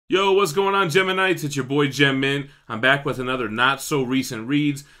Yo, what's going on, Geminites? It's your boy Gem Mint. I'm back with another not-so-recent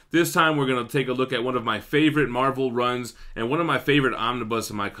reads. This time we're going to take a look at one of my favorite Marvel runs and one of my favorite omnibus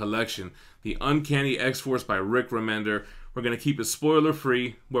in my collection, the Uncanny X-Force by Rick Remender. We're going to keep it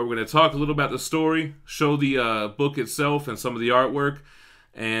spoiler-free, where we're going to talk a little about the story, show the book itself and some of the artwork,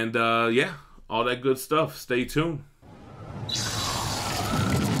 and yeah, all that good stuff. Stay tuned.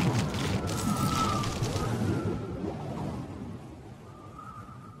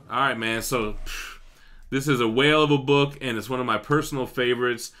 Alright, man, so this is a whale of a book, and it's one of my personal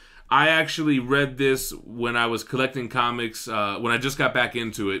favorites. I actually read this when I was collecting comics, when I just got back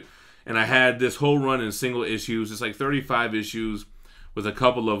into it, and I had this whole run in single issues. It's like 35 issues with a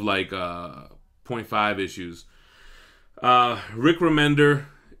couple of like 0.5 issues. Rick Remender,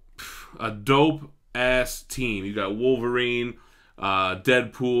 a dope-ass team. You got Wolverine,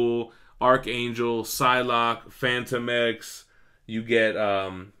 Deadpool, Archangel, Psylocke, Phantom X. You get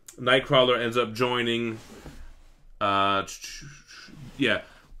Nightcrawler ends up joining. Yeah,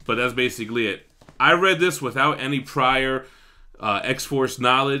 but that's basically it. I read this without any prior X-Force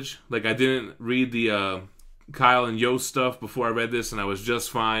knowledge. Like, I didn't read the Kyle and Yost stuff before I read this, and I was just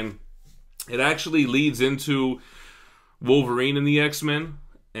fine. It actually leads into Wolverine and the X-Men,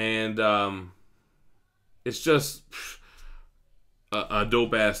 and it's just a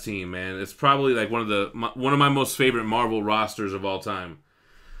dope-ass team, man. It's probably like one of my most favorite Marvel rosters of all time.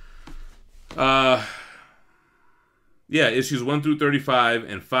 Yeah, issues 1 through 35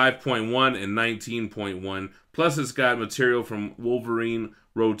 and 5.1 and 19.1. Plus, it's got material from Wolverine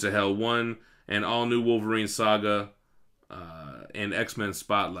Road to Hell 1 and All New Wolverine Saga and X-Men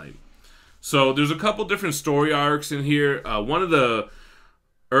Spotlight. So there's a couple different story arcs in here. One of the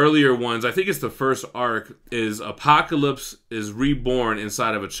earlier ones, I think it's the first arc, is Apocalypse is reborn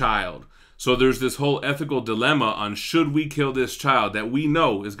inside of a child. So there's this whole ethical dilemma on should we kill this child that we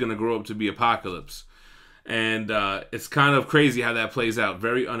know is going to grow up to be Apocalypse. And it's kind of crazy how that plays out.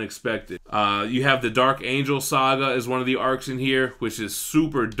 Very unexpected. You have the Dark Angel saga is one of the arcs in here, which is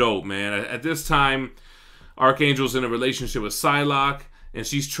super dope, man. At this time, Archangel's in a relationship with Psylocke, and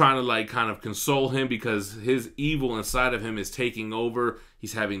she's trying to like kind of console him because his evil inside of him is taking over.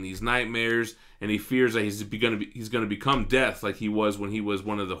 He's having these nightmares, and he fears that he's gonna become Death, like he was when he was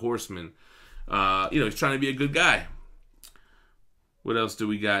one of the Horsemen. You know, he's trying to be a good guy. What else do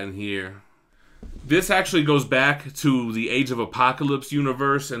we got in here? This actually goes back to the Age of Apocalypse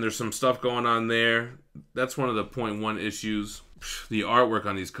universe, and there's some stuff going on there. That's one of the 0.1 issues. The artwork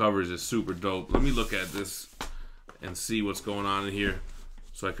on these covers is super dope. Let me look at this and see what's going on in here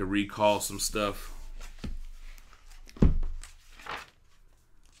so I can recall some stuff.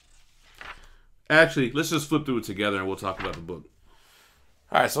 Actually, let's just flip through it together and we'll talk about the book.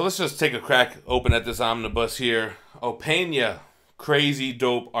 Alright, so let's just take a crack open at this omnibus here. Opena. Crazy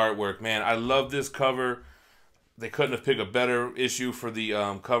dope artwork, man. I love this cover. They couldn't have picked a better issue for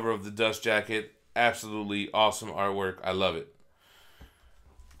the cover of the dust jacket. Absolutely awesome artwork. I love it.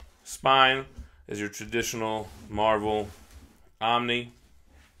 Spine is your traditional Marvel Omni.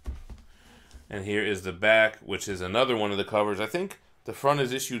 And here is the back, which is another one of the covers. I think the front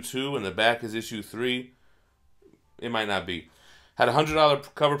is issue 2 and the back is issue 3. It might not be. Had a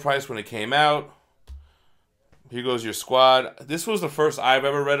 $100 cover price when it came out. Here goes your squad. This was the first I've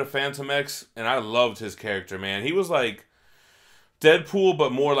ever read of Phantom X, and I loved his character, man. He was like Deadpool,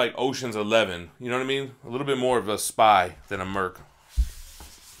 but more like Ocean's 11. You know what I mean? A little bit more of a spy than a merc.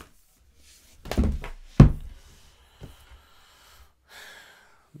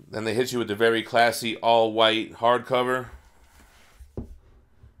 Then they hit you with the very classy all-white hardcover.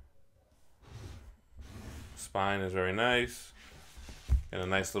 Spine is very nice. And a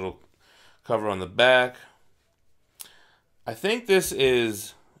nice little cover on the back. I think this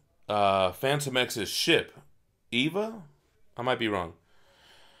is Phantom X's ship. Eva? I might be wrong.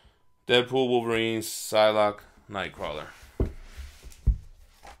 Deadpool, Wolverine, Psylocke, Nightcrawler.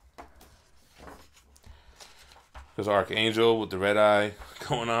 There's Archangel with the red eye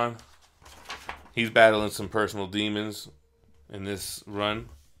going on. He's battling some personal demons in this run.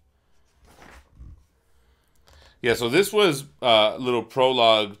 Yeah, so this was a little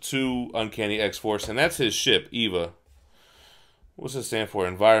prologue to Uncanny X-Force, and that's his ship, Eva. What's it stand for?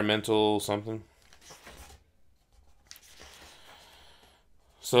 Environmental something?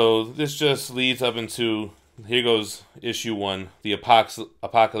 So this just leads up into, here goes issue 1, the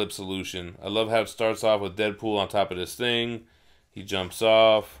Apocalypse Solution. I love how it starts off with Deadpool on top of this thing. He jumps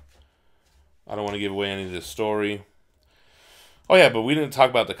off. I don't want to give away any of this story. Oh yeah, but we didn't talk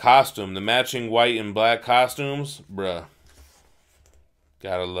about the costume. The matching white and black costumes. Bruh.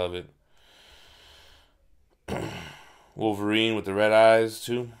 Gotta love it. Wolverine with the red eyes,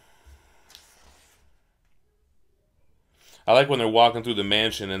 too. I like when they're walking through the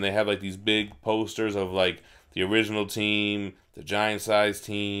mansion and they have, like, these big posters of, like, the original team, the giant-sized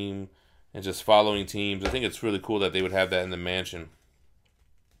team, and just following teams. I think it's really cool that they would have that in the mansion.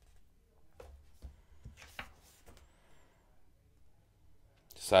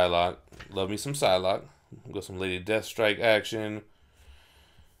 Psylocke. Love me some Psylocke. Got some Lady Deathstrike action.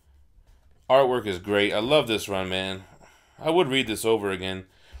 Artwork is great. I love this run, man. I would read this over again.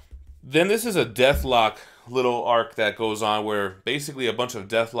 Then this is a Deathlock little arc that goes on where basically a bunch of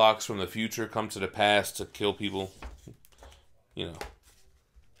Deathlocks from the future come to the past to kill people. You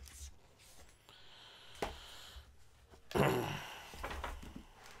know.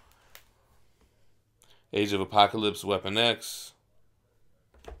 Age of Apocalypse, Weapon X.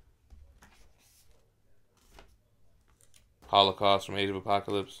 Holocaust from Age of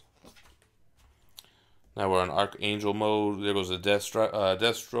Apocalypse. Now we're on Archangel mode. There goes the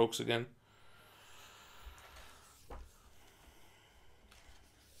Deathstrokes again.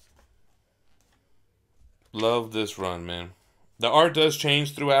 Love this run, man. The art does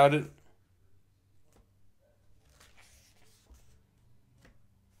change throughout it.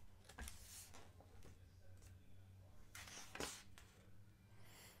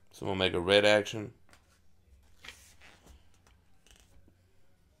 Some Omega Red action.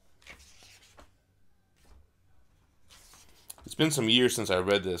 It's been some years since I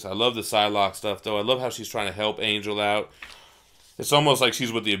read this. I love the Psylocke stuff, though. I love how she's trying to help Angel out. It's almost like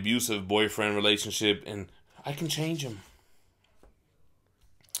she's with the abusive boyfriend relationship, and I can change him.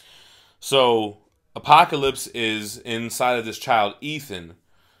 So, Apocalypse is inside of this child, Ethan.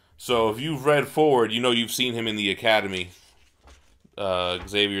 So, if you've read forward, you know you've seen him in the academy.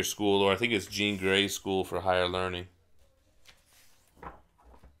 Xavier School, or I think it's Jean Grey School for Higher Learning.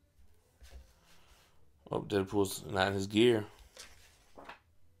 Oh, Deadpool's not in his gear.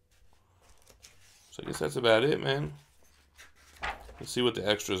 So I guess that's about it, man. Let's see what the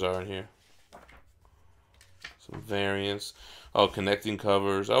extras are in here. Some variants. Oh, connecting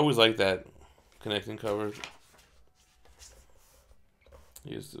covers. I always like that. Connecting covers.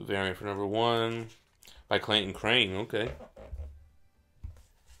 Here's the variant for #1 by Clayton Crane. Okay.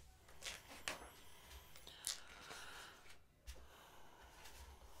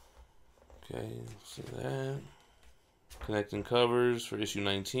 Okay, see that. Connecting covers for issue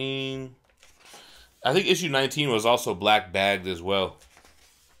 19. I think issue 19 was also black bagged as well.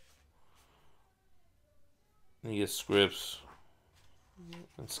 And you get scripts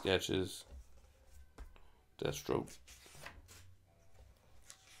and sketches. Deathstroke.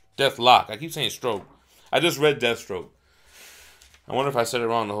 Deathlock. I keep saying stroke. I just read Deathstroke. I wonder if I said it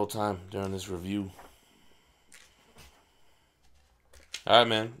wrong the whole time during this review. Alright,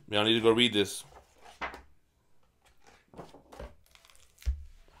 man. Y'all need to go read this.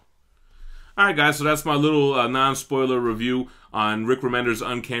 Alright, guys. So that's my little non-spoiler review on Rick Remender's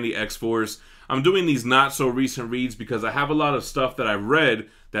Uncanny X-Force. I'm doing these not-so-recent reads because I have a lot of stuff that I've read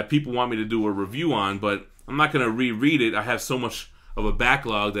that people want me to do a review on, but I'm not going to reread it. I have so much of a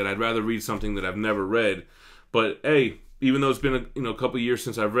backlog that I'd rather read something that I've never read. But, hey, even though it's been a couple years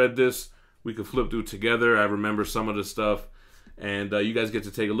since I've read this, we could flip through it together. I remember some of the stuff. And you guys get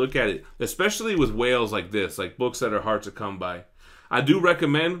to take a look at it, especially with whales like this, like books that are hard to come by. I do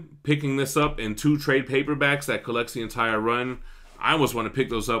recommend picking this up in 2 trade paperbacks that collects the entire run. I almost want to pick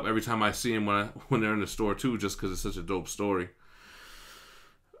those up every time I see them when they're in the store too, just because it's such a dope story.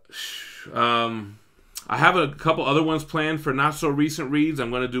 I have a couple other ones planned for not so recent reads. I'm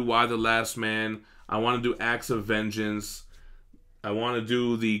going to do Why the Last Man. I want to do Acts of Vengeance. I want to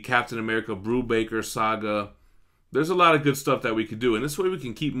do the Captain America Brubaker saga. There's a lot of good stuff that we could do, and this way we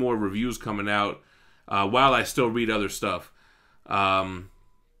can keep more reviews coming out while I still read other stuff. I've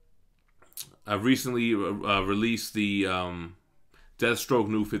recently released the Deathstroke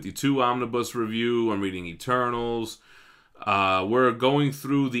New 52 Omnibus review. I'm reading Eternals. We're going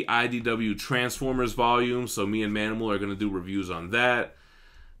through the IDW Transformers volume, so me and Manimal are going to do reviews on that.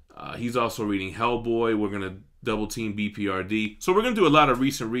 He's also reading Hellboy. We're going to double team BPRD. So we're going to do a lot of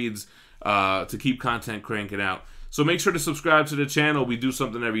recent reads to keep content cranking out. So make sure to subscribe to the channel. We do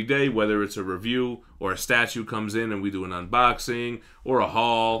something every day, whether it's a review or a statue comes in and we do an unboxing or a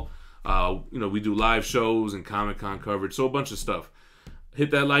haul. We do live shows and Comic-Con coverage, so a bunch of stuff.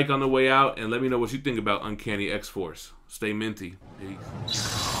 Hit that like on the way out and let me know what you think about Uncanny X-Force. Stay minty.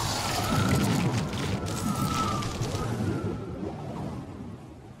 Peace.